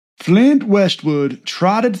Flint Westwood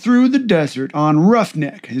trotted through the desert on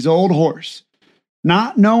Roughneck, his old horse,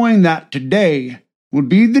 not knowing that today would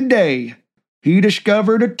be the day he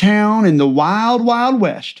discovered a town in the wild, wild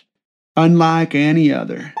west, unlike any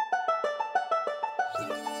other.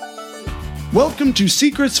 Welcome to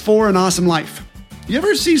Secrets for an Awesome Life. You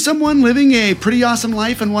ever see someone living a pretty awesome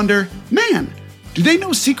life and wonder, man, do they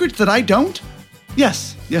know secrets that I don't?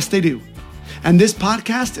 Yes, they do. And this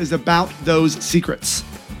podcast is about those secrets.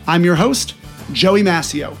 I'm your host, Joey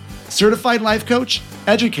Massio, certified life coach,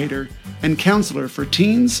 educator, and counselor for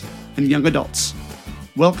teens and young adults.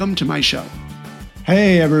 Welcome to my show.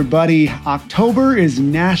 Hey everybody, October is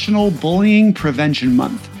National Bullying Prevention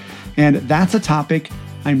Month, and that's a topic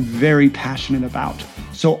I'm very passionate about.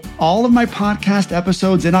 So all of my podcast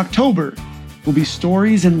episodes in October will be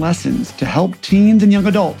stories and lessons to help teens and young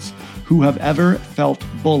adults who have ever felt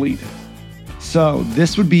bullied. So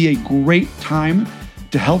this would be a great time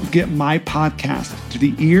to help get my podcast to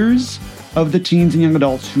the ears of the teens and young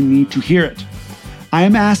adults who need to hear it. I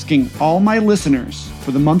am asking all my listeners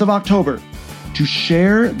for the month of October to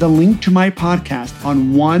share the link to my podcast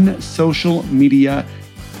on one social media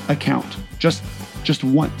account. Just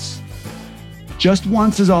once. Just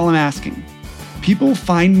once is all I'm asking. People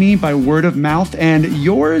find me by word of mouth, and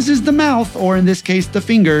yours is the mouth, or in this case, the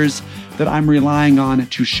fingers, that I'm relying on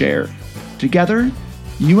to share. Together,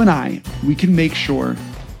 you and I, we can make sure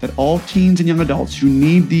that all teens and young adults who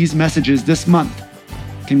need these messages this month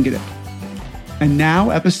can get it. And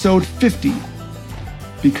now, episode 50,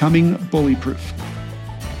 Becoming Bullyproof.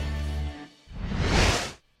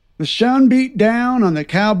 The sun beat down on the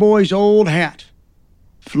cowboy's old hat.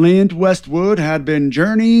 Flint Westwood had been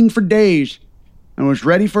journeying for days and was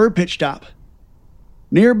ready for a pit stop.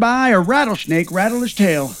 Nearby, a rattlesnake rattled his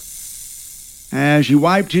tail. As he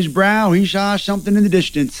wiped his brow, he saw something in the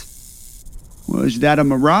distance. Was that a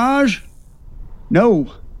mirage?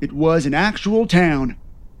 No, it was an actual town.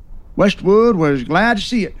 Westwood was glad to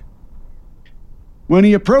see it. When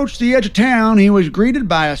he approached the edge of town, he was greeted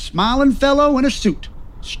by a smiling fellow in a suit,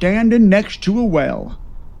 standing next to a well.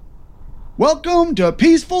 "Welcome to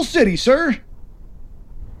Peaceful City, sir."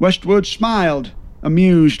 Westwood smiled,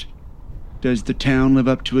 amused. Does the town live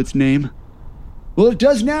up to its name? "Well, it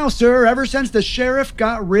does now, sir, ever since the sheriff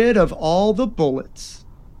got rid of all the bullets."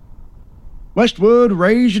 Westwood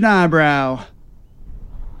raised an eyebrow.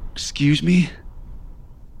 "Excuse me?"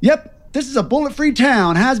 "Yep, this is a bullet-free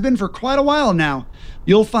town, has been for quite a while now.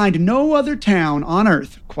 You'll find no other town on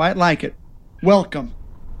earth quite like it. Welcome."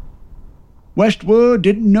 Westwood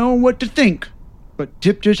didn't know what to think, but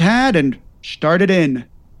tipped his hat and started in.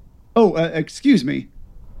 Excuse me,"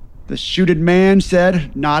 the suited man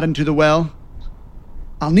said, nodding to the well.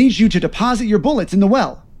 "I'll need you to deposit your bullets in the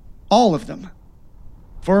well. All of them."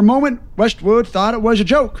 For a moment, Westwood thought it was a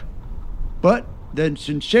joke, but the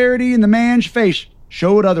sincerity in the man's face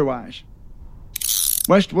showed otherwise.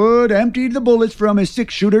 Westwood emptied the bullets from his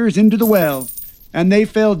six-shooters into the well, and they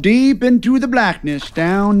fell deep into the blackness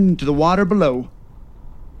down into the water below.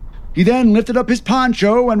 He then lifted up his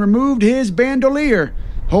poncho and removed his bandolier,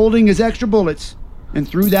 holding his extra bullets, and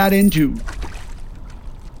threw that in too.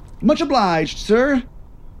 "Much obliged, sir.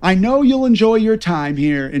 I know you'll enjoy your time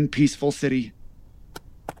here in Peaceful City."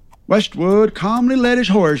 Westwood calmly led his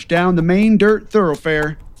horse down the main dirt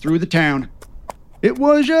thoroughfare through the town. It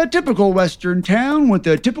was a typical Western town with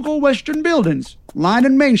the typical Western buildings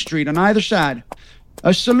lining Main Street on either side.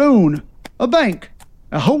 A saloon, a bank,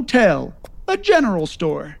 a hotel, a general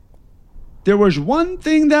store. There was one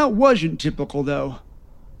thing that wasn't typical, though.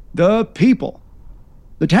 The people.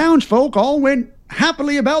 The townsfolk all went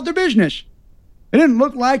happily about their business. It didn't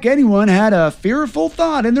look like anyone had a fearful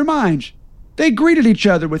thought in their minds. They greeted each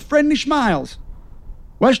other with friendly smiles.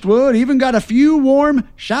 Westwood even got a few warm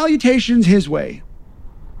salutations his way.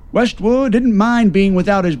 Westwood didn't mind being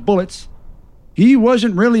without his bullets. He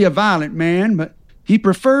wasn't really a violent man, but he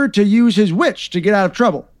preferred to use his wits to get out of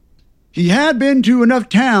trouble. He had been to enough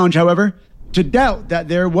towns, however, to doubt that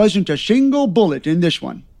there wasn't a single bullet in this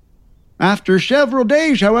one. After several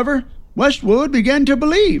days, however, Westwood began to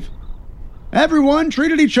believe. Everyone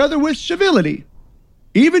treated each other with civility.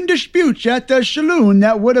 Even disputes at the saloon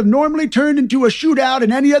that would have normally turned into a shootout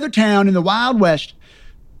in any other town in the Wild West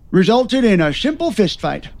resulted in a simple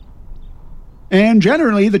fistfight. And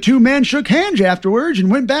generally, the two men shook hands afterwards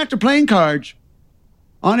and went back to playing cards.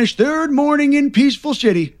 On his third morning in Peaceful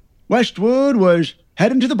City, Westwood was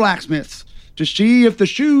heading to the blacksmith's to see if the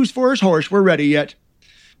shoes for his horse were ready yet.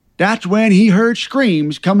 That's when he heard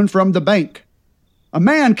screams coming from the bank. A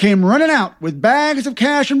man came running out with bags of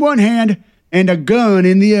cash in one hand and a gun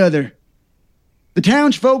in the other. The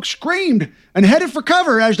townsfolk screamed and headed for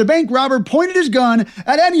cover as the bank robber pointed his gun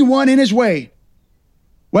at anyone in his way.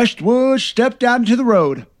 Westwood stepped out into the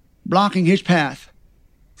road, blocking his path.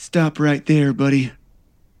 "Stop right there, buddy."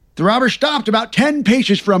 The robber stopped about 10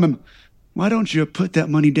 paces from him. "Why don't you put that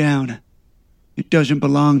money down? It doesn't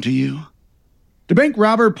belong to you." The bank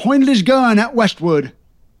robber pointed his gun at Westwood.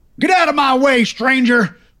 "Get out of my way,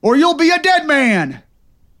 stranger, or you'll be a dead man."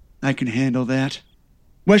 "I can handle that."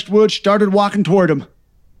 Westwood started walking toward him.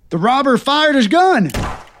 The robber fired his gun.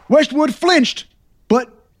 Westwood flinched,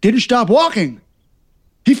 but didn't stop walking.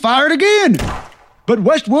 He fired again, but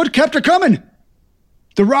Westwood kept a coming.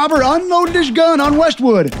 The robber unloaded his gun on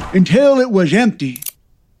Westwood until it was empty.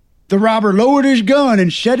 The robber lowered his gun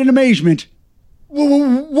and said in amazement,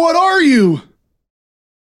 "What are you?"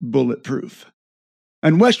 "Bulletproof."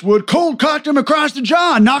 And Westwood cold cocked him across the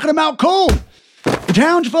jaw, knocking him out cold. The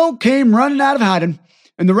townsfolk came running out of hiding,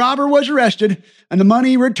 and the robber was arrested, and the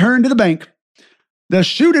money returned to the bank. The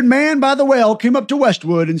suited man by the well came up to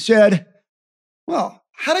Westwood and said, "Well,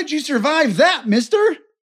 how did you survive that, mister?"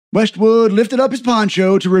 Westwood lifted up his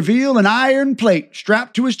poncho to reveal an iron plate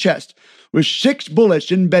strapped to his chest with 6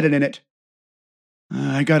 bullets embedded in it.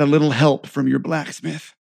 "I got a little help from your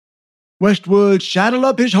blacksmith." Westwood saddled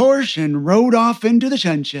up his horse and rode off into the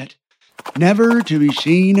sunset, never to be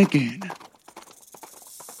seen again.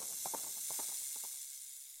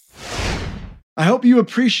 I hope you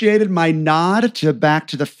appreciated my nod to Back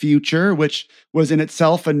to the Future, which was in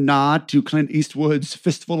itself a nod to Clint Eastwood's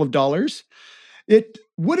Fistful of Dollars. It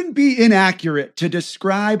wouldn't be inaccurate to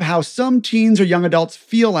describe how some teens or young adults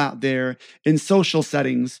feel out there in social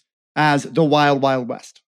settings as the Wild Wild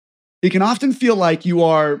West. It can often feel like you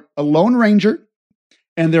are a lone ranger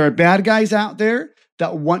and there are bad guys out there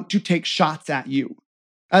that want to take shots at you.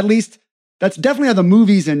 At least, that's definitely how the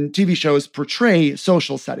movies and TV shows portray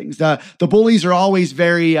social settings. The bullies are always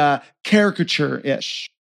very caricature-ish.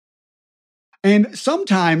 And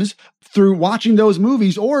sometimes through watching those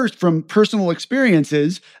movies or from personal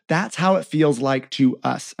experiences, that's how it feels like to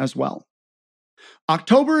us as well.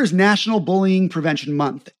 October is National Bullying Prevention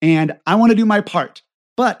Month, and I want to do my part.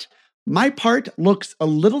 But my part looks a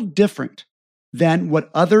little different than what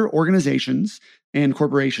other organizations and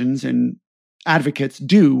corporations and advocates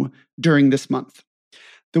do during this month.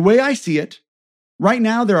 The way I see it, right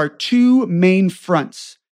now there are 2 main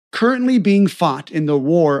fronts currently being fought in the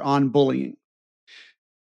war on bullying.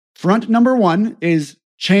 Front number 1 is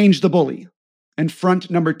change the bully, and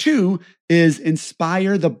front number 2 is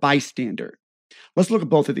inspire the bystander. Let's look at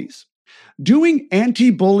both of these. Doing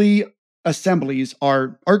anti-bully assemblies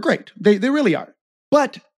are great. They really are.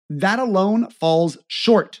 But that alone falls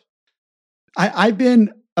short. I've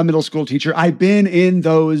been a middle school teacher. I've been in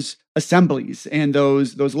those assemblies and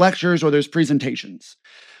those lectures or those presentations.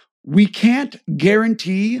 We can't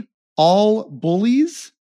guarantee all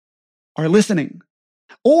bullies are listening,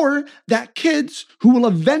 or that kids who will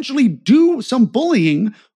eventually do some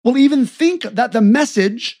bullying will even think that the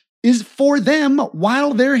message is for them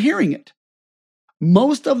while they're hearing it.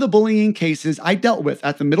 Most of the bullying cases I dealt with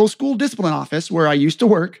at the middle school discipline office where I used to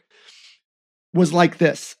work was like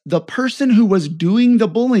this. The person who was doing the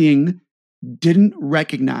bullying didn't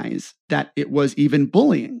recognize that it was even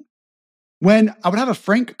bullying. When I would have a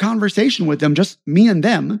frank conversation with them, just me and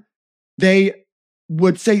them, they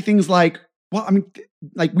would say things like, "Well, I mean,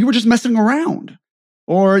 like we were just messing around."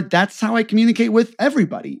 Or "That's how I communicate with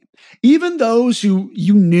everybody." Even those who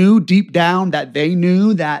you knew deep down that they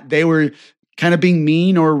knew that they were kind of being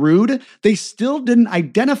mean or rude, they still didn't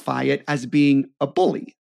identify it as being a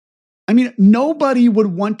bully. I mean, nobody would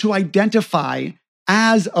want to identify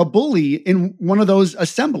as a bully in one of those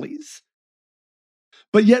assemblies.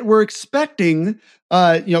 But yet we're expecting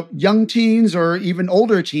young teens or even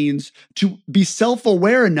older teens to be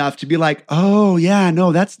self-aware enough to be like, "Oh yeah,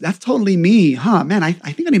 no, that's totally me. Huh, man, I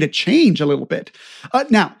think I need to change a little bit."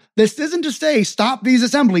 Now, this isn't to say stop these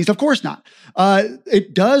assemblies. Of course not.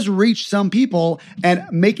 It does reach some people, and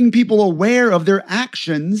making people aware of their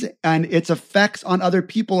actions and its effects on other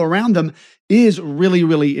people around them is really,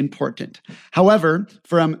 really important. However,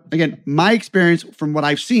 from, again, my experience, from what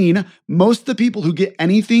I've seen, most of the people who get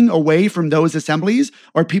anything away from those assemblies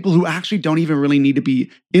are people who actually don't even really need to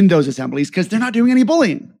be in those assemblies because they're not doing any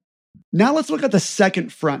bullying. Now let's look at the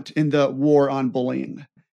second front in the war on bullying: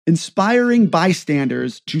 inspiring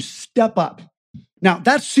bystanders to step up. Now,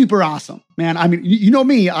 that's super awesome, man. I mean, you know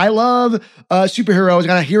me, I love superheroes. I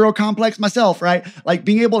got a hero complex myself, right? Like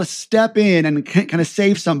being able to step in and kind of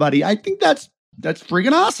save somebody. I think that's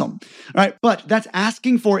freaking awesome, right? But that's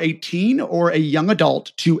asking for a teen or a young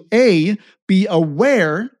adult to A, be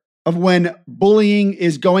aware of when bullying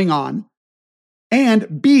is going on,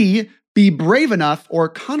 And B, be brave enough or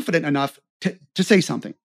confident enough to say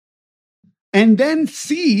something. And then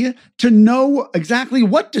C, to know exactly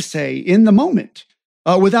what to say in the moment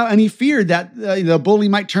without any fear that the bully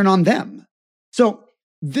might turn on them. So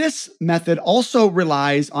this method also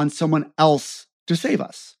relies on someone else to save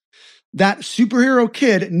us. That superhero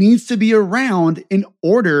kid needs to be around in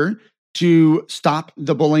order to stop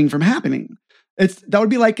the bullying from happening. That would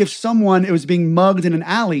be like if someone was being mugged in an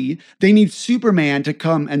alley, they need Superman to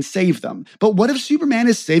come and save them. But what if Superman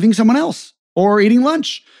is saving someone else or eating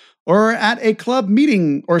lunch or at a club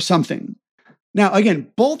meeting or something? Now,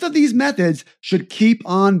 again, both of these methods should keep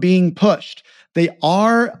on being pushed. They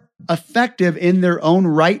are effective in their own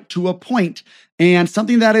right to a point, and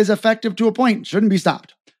something that is effective to a point shouldn't be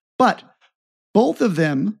stopped. But both of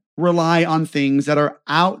them rely on things that are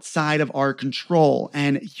outside of our control.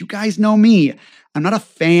 And you guys know me, I'm not a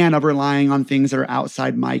fan of relying on things that are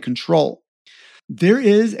outside my control. There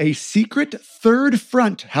is a secret third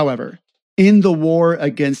front, however, in the war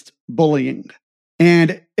against bullying.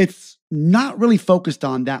 And it's not really focused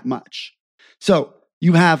on that much. So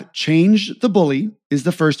you have change the bully is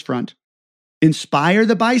the first front. Inspire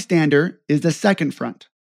the bystander is the second front.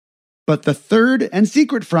 But the third and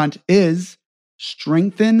secret front is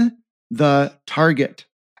strengthen the target.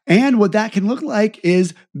 And what that can look like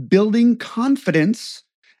is building confidence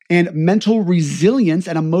and mental resilience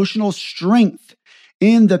and emotional strength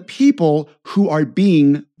in the people who are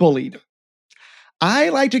being bullied. I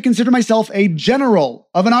like to consider myself a general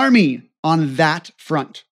of an army on that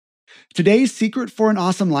front. Today's secret for an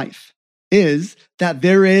awesome life is that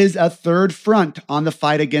there is a third front on the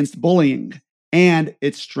fight against bullying, and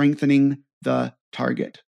it's strengthening the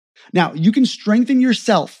target. Now, you can strengthen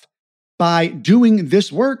yourself by doing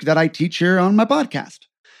this work that I teach here on my podcast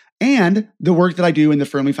and the work that I do in the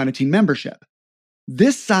Firmly Founded Teen membership.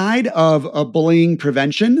 This side of bullying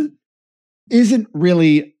prevention isn't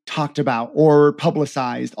really talked about or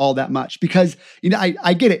publicized all that much because,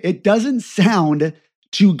 I get it. It doesn't sound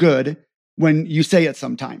too good when you say it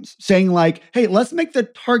sometimes. Saying like, hey, let's make the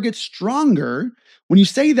target stronger. When you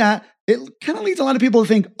say that, it kind of leads a lot of people to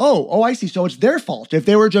think, oh, I see. So it's their fault. If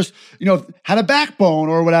they were just, had a backbone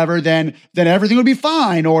or whatever, then everything would be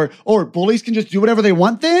fine. Or bullies can just do whatever they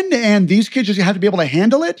want then, and these kids just have to be able to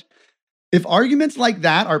handle it. If arguments like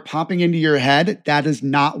that are popping into your head, that is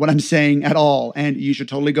not what I'm saying at all. And you should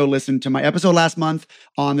totally go listen to my episode last month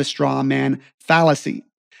on the straw man fallacy.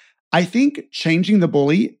 I think changing the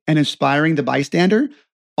bully and inspiring the bystander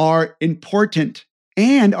are important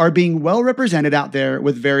and are being well represented out there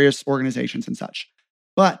with various organizations and such.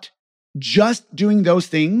 But just doing those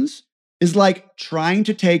things is like trying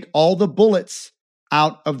to take all the bullets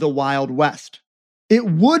out of the Wild West. It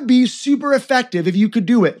would be super effective if you could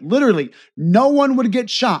do it. Literally, no one would get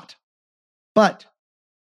shot. But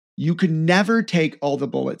you could never take all the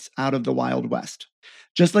bullets out of the Wild West.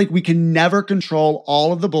 Just like we can never control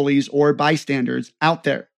all of the bullies or bystanders out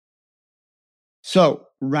there. So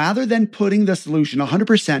rather than putting the solution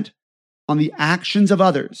 100% on the actions of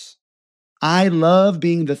others, I love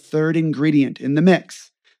being the third ingredient in the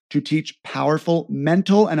mix to teach powerful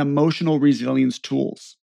mental and emotional resilience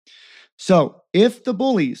tools. So if the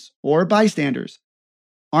bullies or bystanders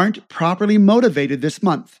aren't properly motivated this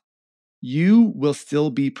month, you will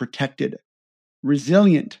still be protected,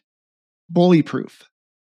 resilient, bullyproof.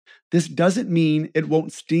 This doesn't mean it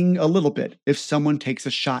won't sting a little bit if someone takes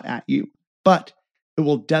a shot at you, but it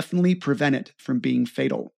will definitely prevent it from being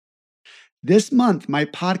fatal. This month, my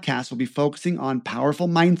podcast will be focusing on powerful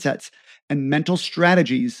mindsets and mental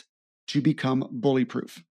strategies to become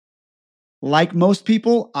bullyproof. Like most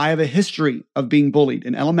people, I have a history of being bullied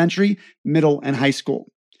in elementary, middle, and high school.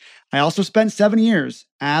 I also spent 7 years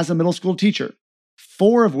as a middle school teacher,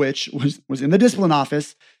 4 of which was in the discipline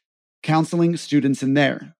office, counseling students in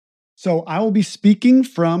there. So I will be speaking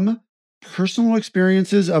from personal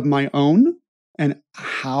experiences of my own and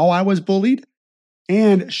how I was bullied,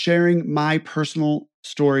 and sharing my personal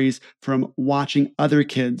stories from watching other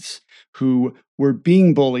kids who were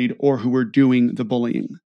being bullied or who were doing the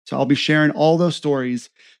bullying. So I'll be sharing all those stories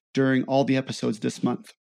during all the episodes this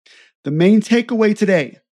month. The main takeaway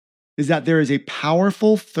today is that there is a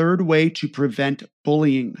powerful third way to prevent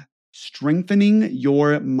bullying, strengthening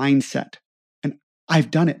your mindset. And I've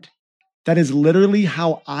done it. That is literally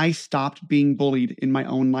how I stopped being bullied in my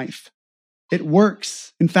own life. It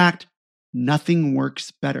works. In fact, nothing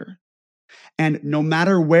works better. And no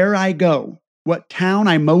matter where I go, what town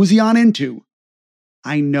I mosey on into,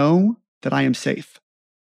 I know that I am safe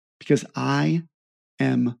because I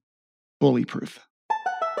am bullyproof.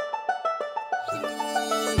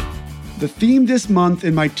 The theme this month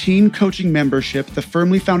in my teen coaching membership, the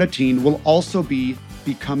Firmly Founded Teen, will also be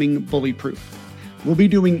becoming bullyproof. We'll be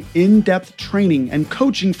doing in-depth training and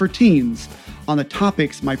coaching for teens on the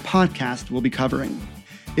topics my podcast will be covering.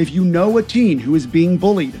 If you know a teen who is being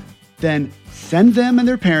bullied, then send them and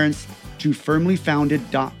their parents to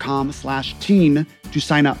firmlyfounded.com/teen to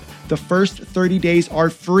sign up. The first 30 days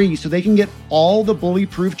are free, so they can get all the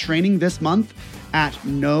bullyproof training this month at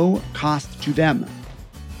no cost to them.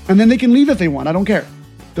 And then they can leave if they want, I don't care.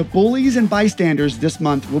 The bullies and bystanders this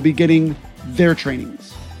month will be getting their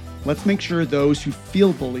trainings. Let's make sure those who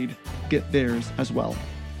feel bullied get theirs as well.